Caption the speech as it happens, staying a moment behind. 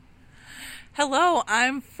Hello,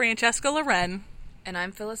 I'm Francesca Loren. And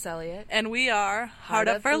I'm Phyllis Elliott. And we are Heart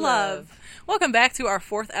Up for Love. Welcome back to our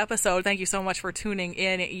 4th episode. Thank you so much for tuning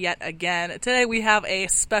in yet again. Today we have a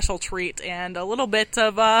special treat and a little bit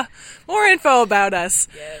of more info about us.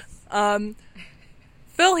 Yes.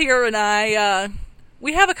 Phil here and I,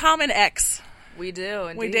 we have a common ex. We do,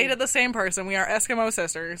 indeed. We dated the same person. We are Eskimo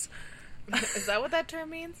sisters. Is that what that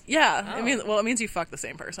term means? Yeah. Oh. It means you fuck the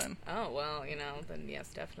same person. Oh, well, then yes,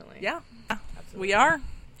 definitely. Yeah. Absolutely. We are.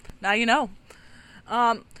 Now you know.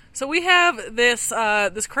 So we have this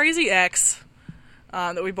crazy ex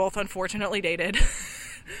that we both unfortunately dated.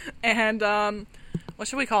 And what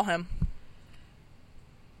should we call him?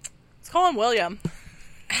 Let's call him William.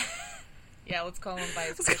 Yeah, let's call him by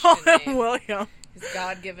his Let's call Christian him name. William. His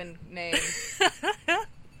God-given name.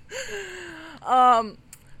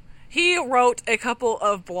 He wrote a couple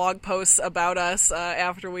of blog posts about us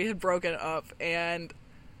after we had broken up, and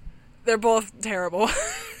they're both terrible.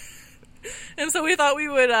 And so we thought we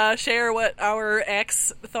would share what our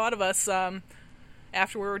ex thought of us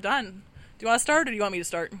after we were done. Do you want to start, or do you want me to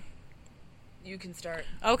start? You can start.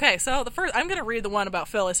 Okay, so the first, I'm going to read the one about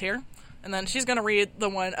Phyllis here, and then she's going to read the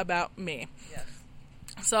one about me. Yes.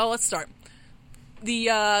 So let's start.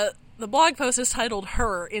 The blog post is titled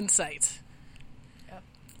Her Insight. Yep.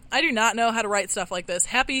 I do not know how to write stuff like this.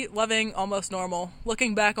 Happy, loving, almost normal.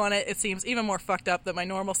 Looking back on it, it seems even more fucked up that my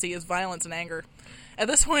normalcy is violence and anger. At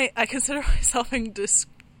this point, I consider myself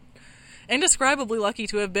indescribably lucky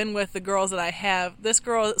to have been with the girls that I have. The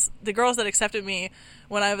girls that accepted me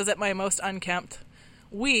when I was at my most unkempt.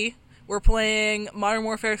 We were playing Modern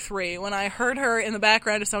Warfare 3 when I heard her in the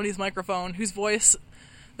background of somebody's microphone, whose voice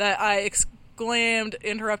that I exclaimed,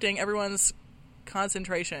 interrupting everyone's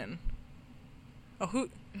concentration. Oh,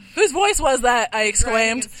 whose voice was that? I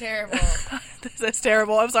exclaimed. It's terrible. That's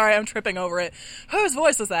terrible. I'm sorry, I'm tripping over it. Whose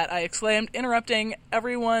voice was that? I exclaimed, interrupting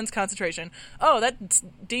everyone's concentration. Oh, that's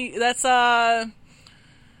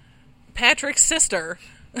Patrick's sister.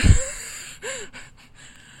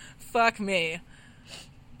 Fuck me.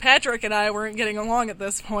 Patrick and I weren't getting along at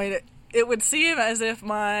this point. It would seem as if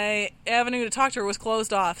my avenue to talk to her was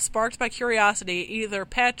closed off. Sparked by curiosity, either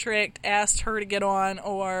Patrick asked her to get on,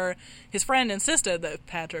 or his friend insisted that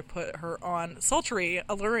Patrick put her on. Sultry,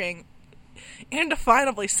 alluring,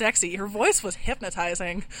 indefinably sexy. Her voice was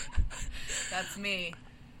hypnotizing. That's me.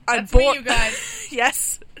 That's me, you guys.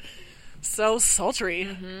 Yes. So sultry.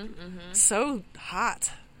 Mm-hmm. So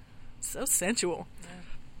hot. So sensual.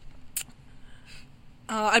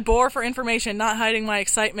 I bore for information, not hiding my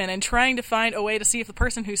excitement, and trying to find a way to see if the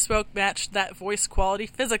person who spoke matched that voice quality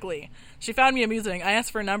physically. She found me amusing. I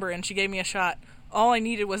asked for a number, and she gave me a shot. All I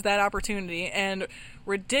needed was that opportunity, and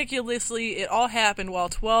ridiculously, it all happened while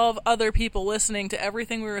 12 other people listening to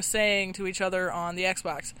everything we were saying to each other on the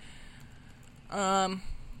Xbox.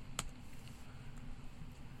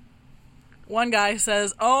 One guy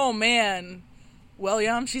says, "Oh man,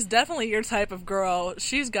 William, she's definitely your type of girl.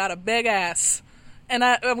 She's got a big ass." And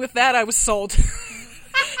with that, I was sold.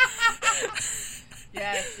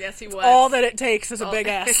 Yes, he was. All that it takes is a big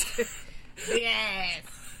ass. Big ass.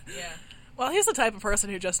 Yeah. Well, he's the type of person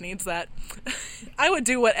who just needs that. I would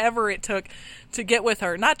do whatever it took to get with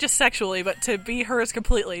her, not just sexually, but to be hers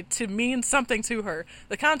completely, to mean something to her.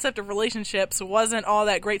 The concept of relationships wasn't all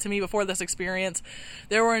that great to me before this experience.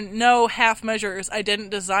 There were no half measures. I didn't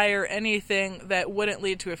desire anything that wouldn't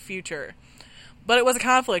lead to a future. But it was a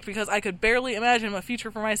conflict because I could barely imagine a future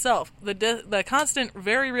for myself. The constant,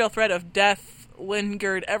 very real threat of death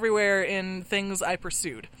lingered everywhere in things I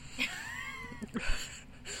pursued.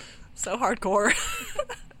 So hardcore.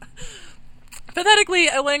 Pathetically,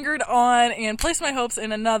 I lingered on and placed my hopes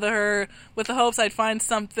in another with the hopes I'd find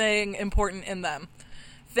something important in them.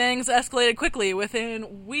 Things escalated quickly.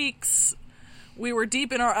 Within weeks, we were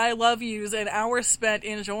deep in our I love yous and hours spent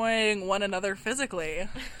enjoying one another physically.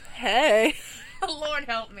 Hey. Lord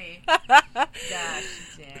help me. Gosh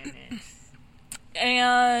damn it.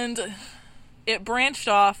 And it branched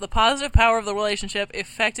off. The positive power of the relationship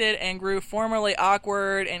affected and grew formerly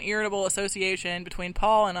awkward and irritable association between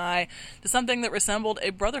Paul and I to something that resembled a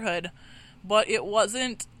brotherhood. But it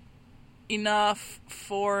wasn't enough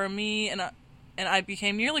for me, and I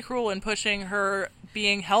became nearly cruel in pushing her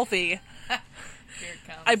being healthy. Here it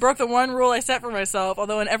comes. I broke the one rule I set for myself,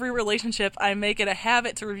 although in every relationship I make it a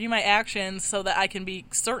habit to review my actions so that I can be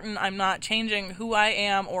certain I'm not changing who I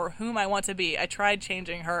am or whom I want to be. I tried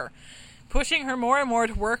changing her, pushing her more and more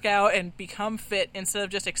to work out and become fit instead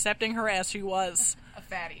of just accepting her as she was. A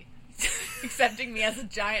fatty. Accepting me as a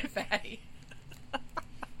giant fatty.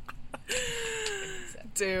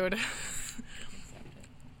 Dude.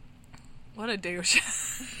 What a douche.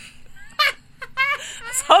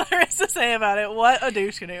 That's all there is to say about it. What a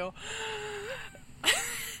douche canoe.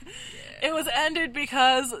 It was ended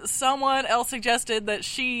because someone else suggested that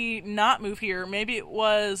she not move here. Maybe it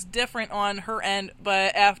was different on her end,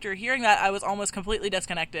 but after hearing that, I was almost completely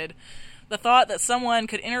disconnected. The thought that someone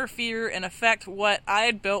could interfere and affect what I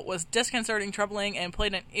had built was disconcerting, troubling, and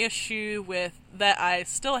played an issue with that I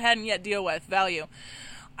still hadn't yet dealt with. Value.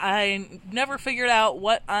 I never figured out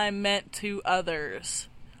what I meant to others.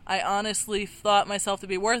 I honestly thought myself to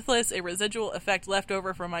be worthless, a residual effect left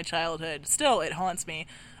over from my childhood. Still, it haunts me.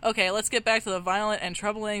 Okay, let's get back to the violent and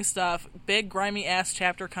troubling stuff. Big, grimy-ass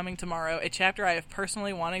chapter coming tomorrow. A chapter I have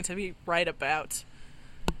personally wanting to be right about.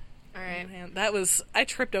 All right. Man, that was... I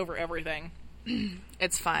tripped over everything.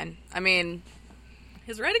 It's fine. I mean...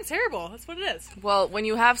 His writing's terrible. That's what it is. Well, when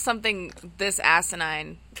you have something this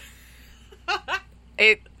asinine...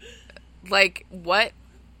 it... Like, what?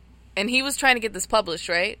 And he was trying to get this published,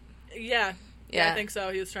 right? Yeah. Yeah, I think so.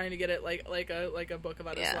 He was trying to get it like a book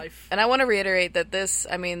about his life. And I want to reiterate that this,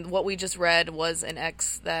 I mean, what we just read was an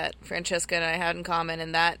ex that Francesca and I had in common,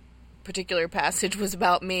 and that particular passage was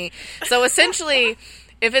about me. So essentially,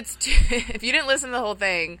 if you didn't listen to the whole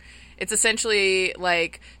thing, it's essentially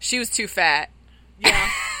like she was too fat. Yeah.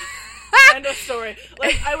 End of story.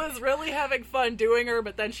 Like, I was really having fun doing her,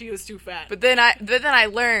 but then she was too fat. But then I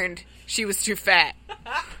learned she was too fat.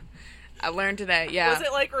 I learned today, yeah. Was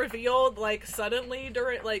it, like, revealed, like, suddenly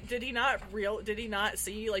during, like, did he not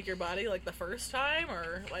see, like, your body, like, the first time,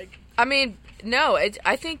 or, like... I mean, no,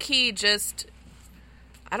 I think he just,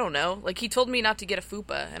 I don't know, like, he told me not to get a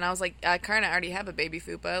fupa, and I was like, I kind of already have a baby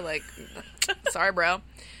fupa, like, sorry, bro.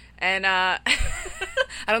 And, I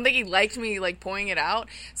don't think he liked me, like, pouring it out.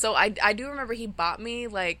 So I do remember he bought me,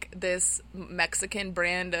 like, this Mexican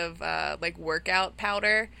brand of, like, workout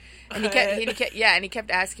powder. And he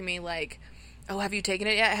kept asking me, like, oh, have you taken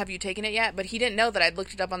it yet? Have you taken it yet? But he didn't know that I'd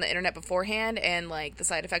looked it up on the internet beforehand, and, like, the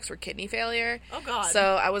side effects were kidney failure. Oh, God. So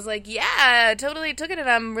I was like, yeah, totally took it, and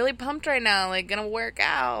I'm really pumped right now, like, gonna work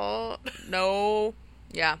out. No.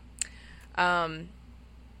 Yeah. And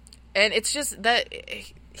it's just that...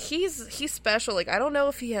 He's special. Like, I don't know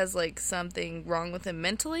if he has, like, something wrong with him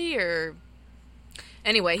mentally, or...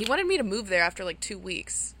 Anyway, he wanted me to move there after, like, 2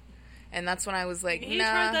 weeks. And that's when I was like, He nah.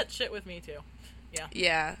 tried that shit with me, too. Yeah.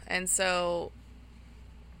 Yeah, and so...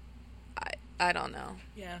 I don't know.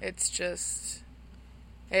 Yeah. It's just...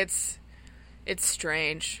 It's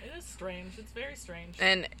strange. It is strange. It's very strange.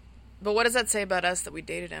 But what does that say about us that we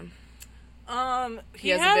dated him? He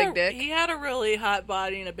has a big dick? He had a really hot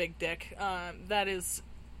body and a big dick. That is...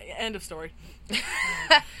 End of story.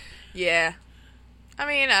 Yeah. I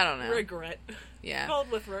mean, I don't know. Regret. Yeah. Filled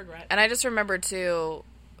with regret. And I just remember, too,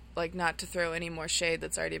 like, not to throw any more shade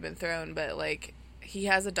that's already been thrown, but, like, he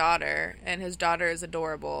has a daughter, and his daughter is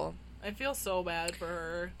adorable. I feel so bad for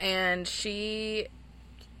her. And she...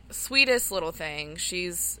 Sweetest little thing. She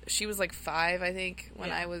was, like, 5, I think, when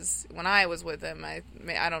I was with him. I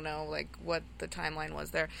don't know, like, what the timeline was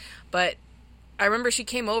there. But I remember she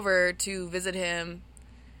came over to visit him,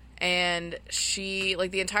 and she,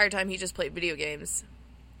 like, the entire time he just played video games.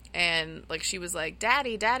 And, like, she was like,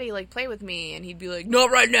 Daddy, like, play with me. And he'd be like,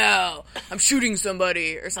 not right now. I'm shooting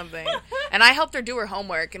somebody or something. And I helped her do her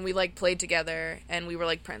homework, and we, like, played together. And we were,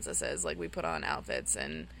 like, princesses. Like, we put on outfits.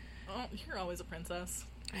 And oh, you're always a princess.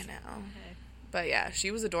 I know. Okay. But, yeah,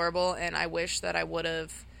 she was adorable. And I wish that I would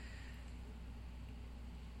have,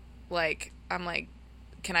 like, I'm like,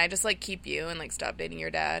 can I just, like, keep you and, like, stop dating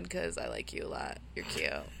your dad? Because I like you a lot. You're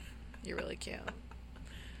cute. You're really cute.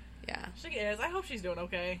 Yeah. She is. I hope she's doing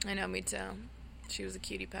okay. I know, me too. She was a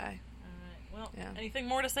cutie pie. Alright, well, anything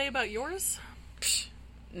more to say about yours? Psh,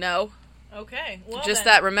 no. Okay, well just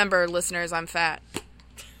then. that, remember, listeners, I'm fat.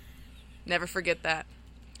 Never forget that.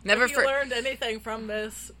 Never If you learned anything from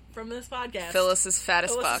this podcast. Phyllis is fat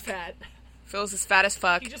as fuck. Fat. Phyllis is fat as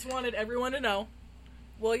fuck. He just wanted everyone to know.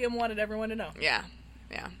 William wanted everyone to know. Yeah.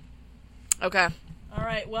 Yeah. Okay.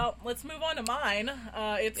 Alright, well, let's move on to mine.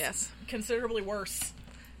 It's considerably worse.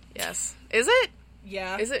 Yes. Is it?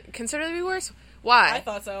 Yeah. Is it considerably worse? Why? I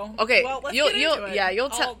thought so. Okay. Well, let's get into it. Yeah, you'll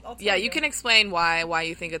tell. I'll Yeah, you you can explain why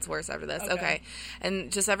you think it's worse after this. Okay.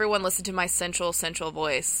 And just everyone listen to my sensual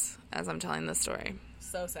voice as I'm telling this story.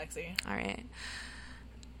 So sexy. All right.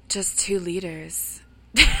 Just 2 liters.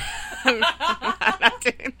 That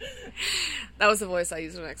was the voice I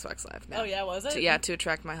used on Xbox Live. Oh yeah, was it? To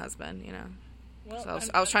attract my husband. You know. Well, so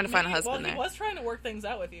I was trying to find a husband there. He was trying to work things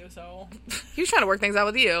out with you, so... He was trying to work things out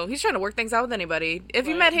with you. He's trying to work things out with anybody. If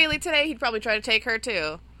you met Haley today, he'd probably try to take her,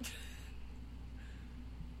 too.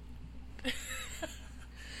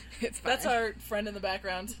 It's fine. That's our friend in the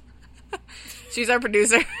background. She's our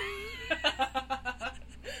producer.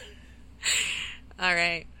 All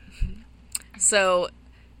right. So,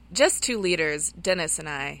 just two leaders, Dennis and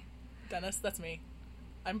I. Dennis, that's me.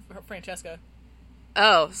 I'm Francesca.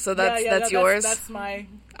 Oh, so that's yours? That's my...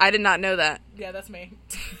 I did not know that. Yeah, that's me.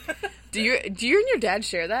 Do you and your dad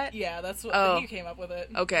share that? Yeah, that's what... He came up with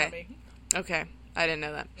it. Okay. Not me. Okay. I didn't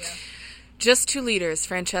know that. Yeah. Just two leaders,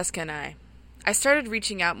 Francesca and I. I started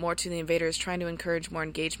reaching out more to the invaders, trying to encourage more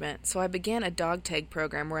engagement, so I began a dog tag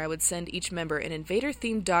program where I would send each member an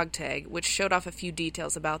invader-themed dog tag, which showed off a few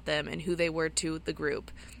details about them and who they were to the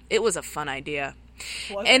group. It was a fun idea.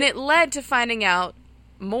 And it led to finding out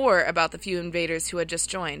more about the few invaders who had just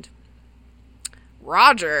joined.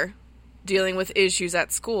 Roger, dealing with issues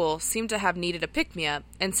at school, seemed to have needed a pick-me-up,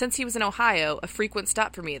 and since he was in Ohio, a frequent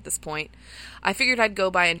stop for me at this point, I figured I'd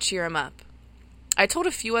go by and cheer him up. I told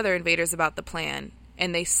a few other invaders about the plan,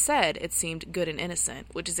 and they said it seemed good and innocent,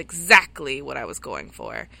 which is exactly what I was going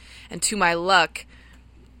for. And to my luck,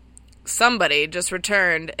 somebody just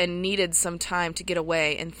returned and needed some time to get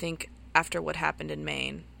away and think after what happened in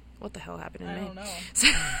Maine. What the hell happened in Maine? I don't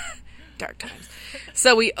know. Dark times.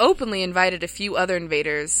 So we openly invited a few other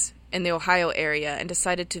invaders in the Ohio area and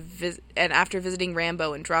decided to and after visiting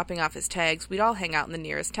Rambo and dropping off his tags, we'd all hang out in the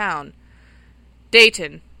nearest town.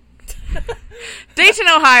 Dayton. Dayton,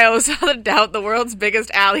 Ohio is without a doubt the world's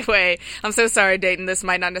biggest alleyway. I'm so sorry, Dayton. This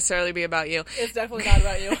might not necessarily be about you. It's definitely not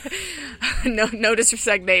about you. No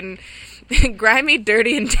disrespect, Dayton. Grimy,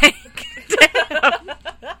 dirty, and dank. Damn.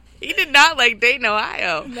 He did not like Dayton,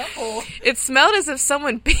 Ohio. No. It smelled as if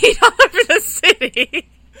someone peed all over the city.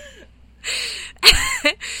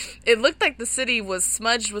 It looked like the city was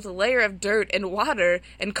smudged with a layer of dirt and water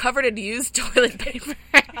and covered in used toilet paper.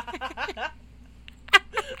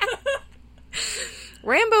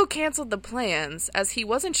 Rambo canceled the plans as he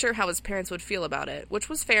wasn't sure how his parents would feel about it, which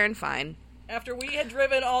was fair and fine. After we had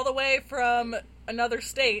driven all the way from another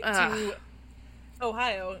state to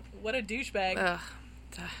Ohio, what a douchebag.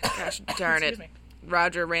 Gosh darn it. Me.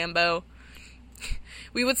 Roger Rambo.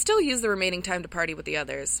 We would still use the remaining time to party with the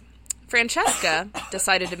others. Francesca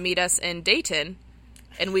decided to meet us in Dayton,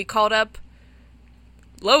 and we called up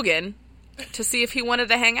Logan to see if he wanted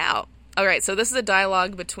to hang out. All right, so this is a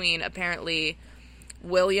dialogue between, apparently,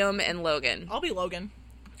 William and Logan. I'll be Logan.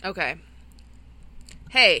 Okay.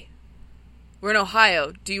 Hey, we're in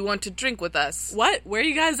Ohio. Do you want to drink with us? What? Where are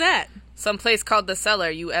you guys at? Some place called The Cellar.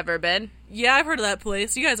 You ever been? Yeah, I've heard of that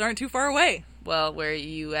place. You guys aren't too far away. Well, where are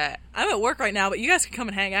you at? I'm at work right now, but you guys can come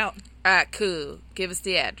and hang out. Alright, cool. Give us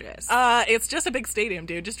the address. It's just a big stadium,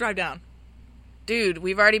 dude. Just drive down. Dude,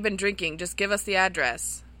 we've already been drinking. Just give us the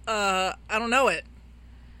address. I don't know it.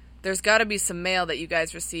 There's gotta be some mail that you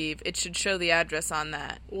guys receive. It should show the address on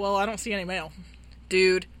that. Well, I don't see any mail.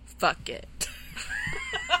 Dude, fuck it.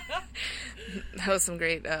 That was some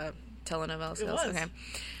great telenovela skills. Okay.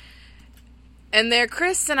 And there,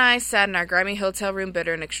 Chris and I sat in our grimy hotel room,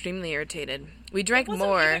 bitter and extremely irritated. We drank more.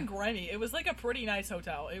 It wasn't even grimy. It was like a pretty nice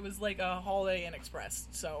hotel. It was like a Holiday Inn Express,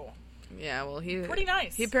 so... Yeah, well, pretty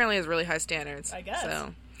nice. He apparently has really high standards. I guess.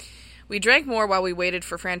 So, we drank more while we waited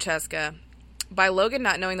for Francesca. By Logan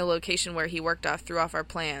not knowing the location where he worked threw off our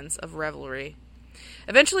plans of revelry.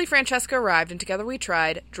 Eventually, Francesca arrived, and together we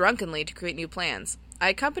tried, drunkenly, to create new plans. I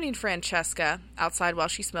accompanied Francesca outside while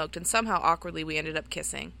she smoked, and somehow awkwardly we ended up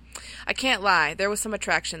kissing. I can't lie, there was some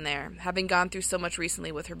attraction there, having gone through so much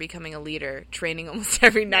recently with her becoming a leader, training almost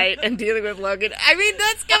every night, and dealing with Logan. I mean,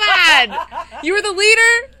 that's, come on! You were the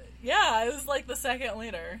leader? Yeah, I was like the second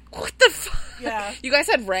leader. What the fuck? Yeah. You guys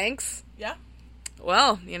had ranks? Yeah.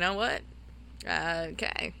 Well, you know what?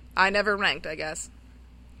 Okay. I never ranked, I guess.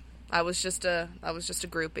 I was just a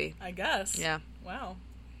groupie. I guess. Yeah. Wow.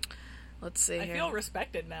 Let's see here. I feel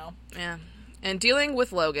respected now. Yeah. And dealing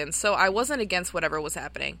with Logan, so I wasn't against whatever was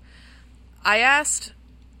happening. I asked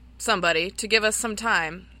somebody to give us some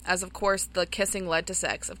time, as of course the kissing led to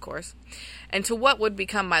sex, of course, and to what would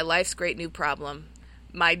become my life's great new problem,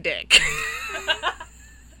 my dick.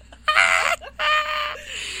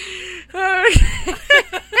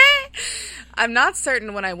 I'm not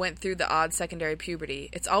certain when I went through the odd secondary puberty.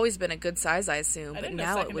 It's always been a good size, I assume, but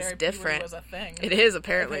now it was different. Was a thing. It is,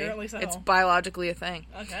 apparently. Apparently so. It's biologically a thing.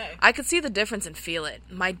 Okay. I could see the difference and feel it.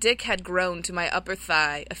 My dick had grown to my upper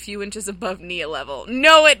thigh, a few inches above knee level.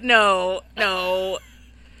 No.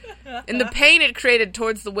 And the pain it created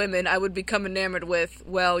towards the women I would become enamored with,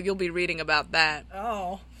 well, you'll be reading about that.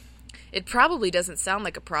 Oh. It probably doesn't sound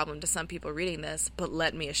like a problem to some people reading this, but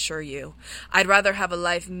let me assure you, I'd rather have a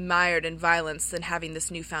life mired in violence than having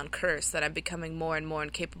this newfound curse that I'm becoming more and more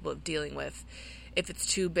incapable of dealing with. If it's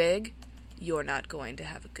too big, you're not going to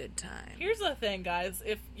have a good time. Here's the thing, guys.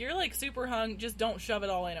 If you're, like, super hung, just don't shove it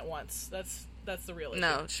all in at once. That's the real issue.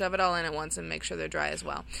 No, shove it all in at once and make sure they're dry as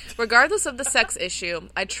well. Regardless of the sex issue,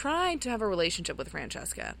 I tried to have a relationship with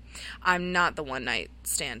Francesca. I'm not the one-night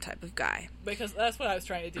stand type of guy. Because that's what I was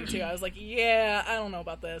trying to do, too. I was like, yeah, I don't know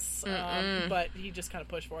about this. But he just kind of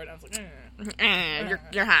pushed for it, and I was like,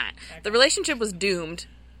 You're hot. Okay. The relationship was doomed.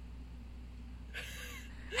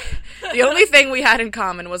 The only thing we had in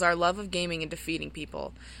common was our love of gaming and defeating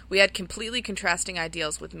people. We had completely contrasting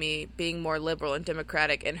ideals, with me being more liberal and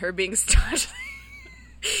democratic and her being staunchly...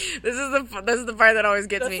 This is the part that always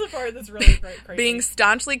gets me. That's the part that's really crazy. Being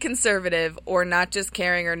staunchly conservative or not just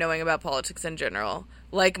caring or knowing about politics in general.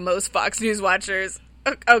 Like most Fox News watchers.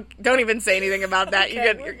 Oh, don't even say anything about that.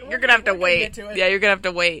 Okay, You're going to have to wait. Yeah, you're going to have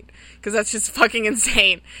to wait. Because that's just fucking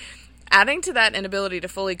insane. Adding to that inability to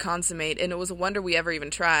fully consummate, and it was a wonder we ever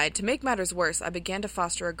even tried, to make matters worse, I began to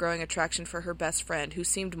foster a growing attraction for her best friend, who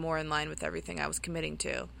seemed more in line with everything I was committing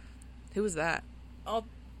to. Who was that? I'll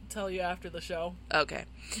tell you after the show. Okay.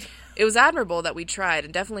 It was admirable that we tried,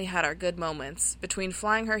 and definitely had our good moments. Between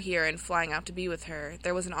flying her here and flying out to be with her,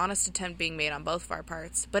 there was an honest attempt being made on both of our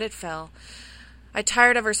parts, but it fell. I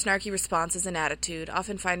tired of her snarky responses and attitude,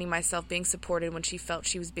 often finding myself being supported when she felt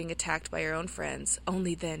she was being attacked by her own friends,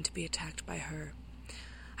 only then to be attacked by her.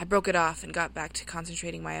 I broke it off and got back to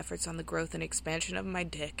concentrating my efforts on the growth and expansion of my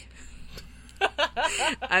dick.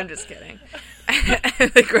 I'm just kidding.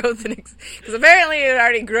 The growth and... Because apparently it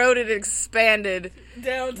already growed and expanded.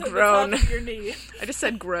 Down to the top of your knee. I just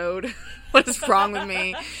said growed. What is wrong with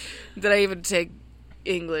me? Did I even take...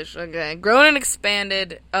 English, okay. Grown and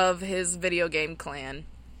expanded of his video game clan.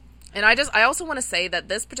 And I also want to say that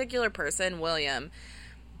this particular person, William,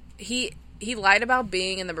 he lied about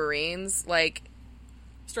being in the Marines, like...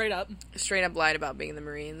 Straight up lied about being in the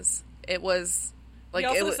Marines. It was... Like,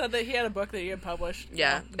 he also said that he had a book that he had published.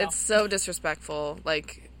 Yeah, no. It's so disrespectful.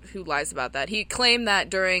 Like, who lies about that? He claimed that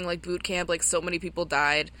during, like, boot camp, like, so many people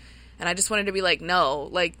died. And I just wanted to be like, no,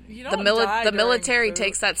 like, the military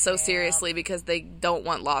takes that so seriously because they don't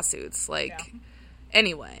want lawsuits. Like,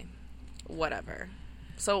 anyway, whatever.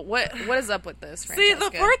 So what is up with this, Francesca? See,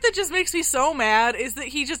 the part that just makes me so mad is that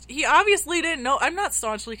he obviously didn't know. I'm not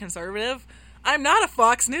staunchly conservative. I'm not a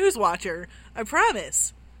Fox News watcher. I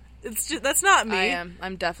promise. It's just, that's not me. I am.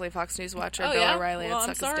 I'm definitely a Fox News watcher. Bill O'Reilly. Well,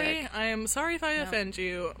 I'm sorry. I am sorry if I offend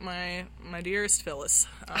you, my dearest Phyllis.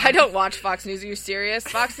 I don't watch Fox News. Are you serious?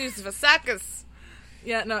 Fox News is for suckers.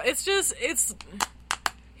 Yeah, no, it's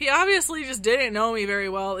he obviously just didn't know me very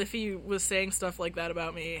well if he was saying stuff like that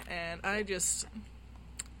about me, and I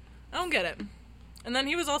don't get it. And then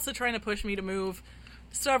he was also trying to push me to move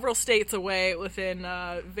several states away within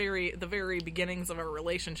the very beginnings of our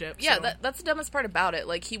relationship. Yeah, so. that's the dumbest part about it.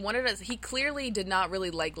 Like, he wanted us... He clearly did not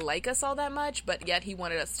really like us all that much, but yet he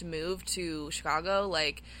wanted us to move to Chicago,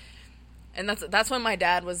 like... And that's when my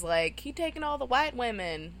dad was like, he taking all the white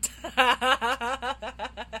women.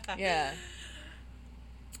 Yeah.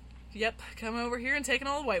 Yep, come over here and taking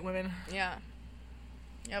all the white women. Yeah.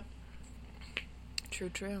 Yep. True.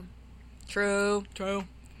 2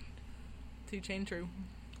 Chainz true.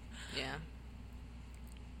 Yeah.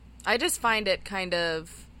 I just find it kind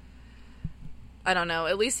of... I don't know.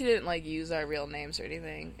 At least he didn't, like, use our real names or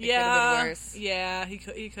anything. It could have been worse. Yeah, he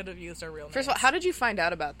could have used our real names. First of all, how did you find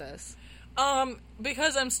out about this?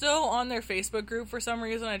 Because I'm still on their Facebook group for some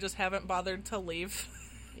reason. I just haven't bothered to leave.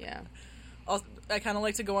 Yeah. I kind of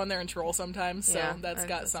like to go on there and troll sometimes, so that's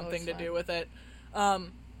got something to do with it.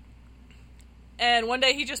 And one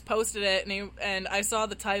day he just posted it, and I saw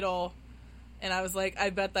the title, and I was like, I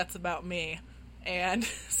bet that's about me. And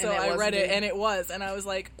so I read it, and it was, and I was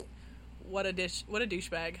like, what a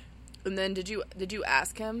douchebag. And then did you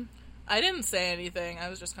ask him? I didn't say anything. I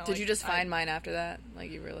was just kind of Did you just find mine after that?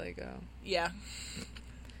 Like, you were like, oh. Yeah.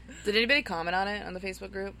 Did anybody comment on it on the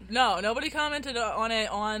Facebook group? No, nobody commented on it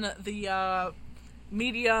on the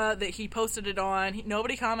media that he posted it on.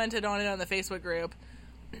 Nobody commented on it on the Facebook group,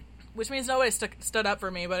 which means nobody stood up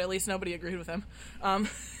for me, but at least nobody agreed with him.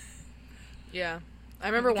 Yeah. I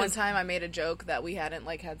remember one time I made a joke that we hadn't,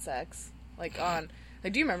 like, had sex. Like, on...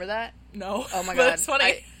 Like, do you remember that? No. Oh, my God. That's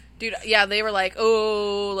funny. Dude, yeah, they were like,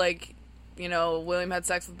 oh, like... You know, William had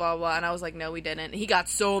sex with blah, blah, and I was like, no, we didn't. He got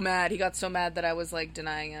so mad. He got so mad that I was, like,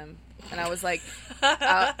 denying him. And I was like,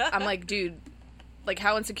 I'm like, dude, like,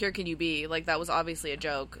 how insecure can you be? Like, that was obviously a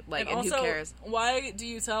joke. Like, and also, who cares? Why do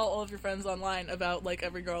you tell all of your friends online about, like,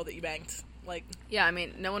 every girl that you banged? Like, yeah, I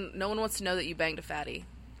mean, no one wants to know that you banged a fatty.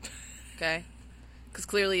 Okay? Because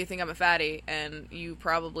clearly you think I'm a fatty, and you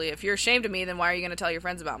probably, if you're ashamed of me, then why are you going to tell your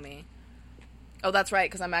friends about me? Oh, that's right,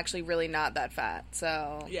 because I'm actually really not that fat,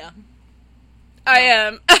 so... Yeah. I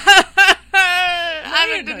am.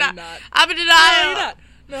 I'm in No, denial. you're not. I'm in No, denial. you're not.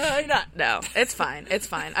 No, you're not. No, it's fine. It's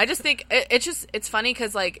fine. I just think it's funny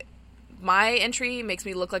because like my entry makes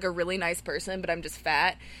me look like a really nice person, but I'm just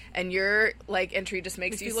fat, and your like entry just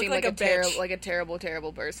makes you look seem like like a bitch. like a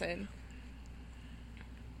terrible person.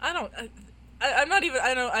 I'm not even.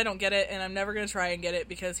 I don't get it, and I'm never gonna try and get it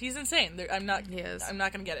because he's insane. I'm not. He is. I'm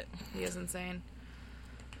not gonna get it. He is insane.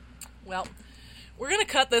 Well, we're gonna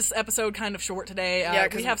cut this episode kind of short today. Yeah,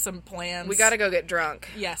 'cause we have some plans. We got to go get drunk.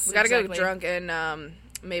 Yes, we got to go exactly. get drunk and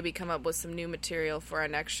maybe come up with some new material for our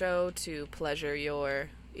next show to pleasure your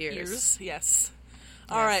ears. Yes.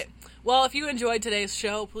 All right. Well, if you enjoyed today's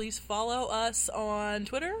show, please follow us on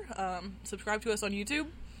Twitter. Subscribe to us on YouTube.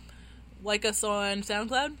 Like us on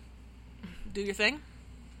SoundCloud. Do your thing.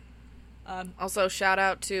 Also, shout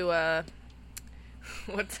out to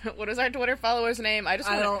what is our Twitter follower's name? I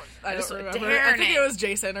don't remember. I think it was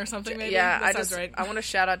Jason or something. Maybe. Yeah, that sounds right. I want to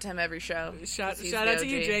shout out to him every show. Shout 'cause he's out the to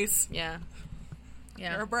you, OG. Jace. Yeah.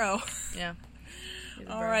 You're a bro. Yeah. He's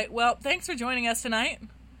a All bro. right. Well, thanks for joining us tonight.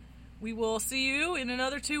 We will see you in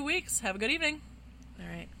another 2 weeks. Have a good evening. All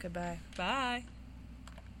right. Goodbye. Bye.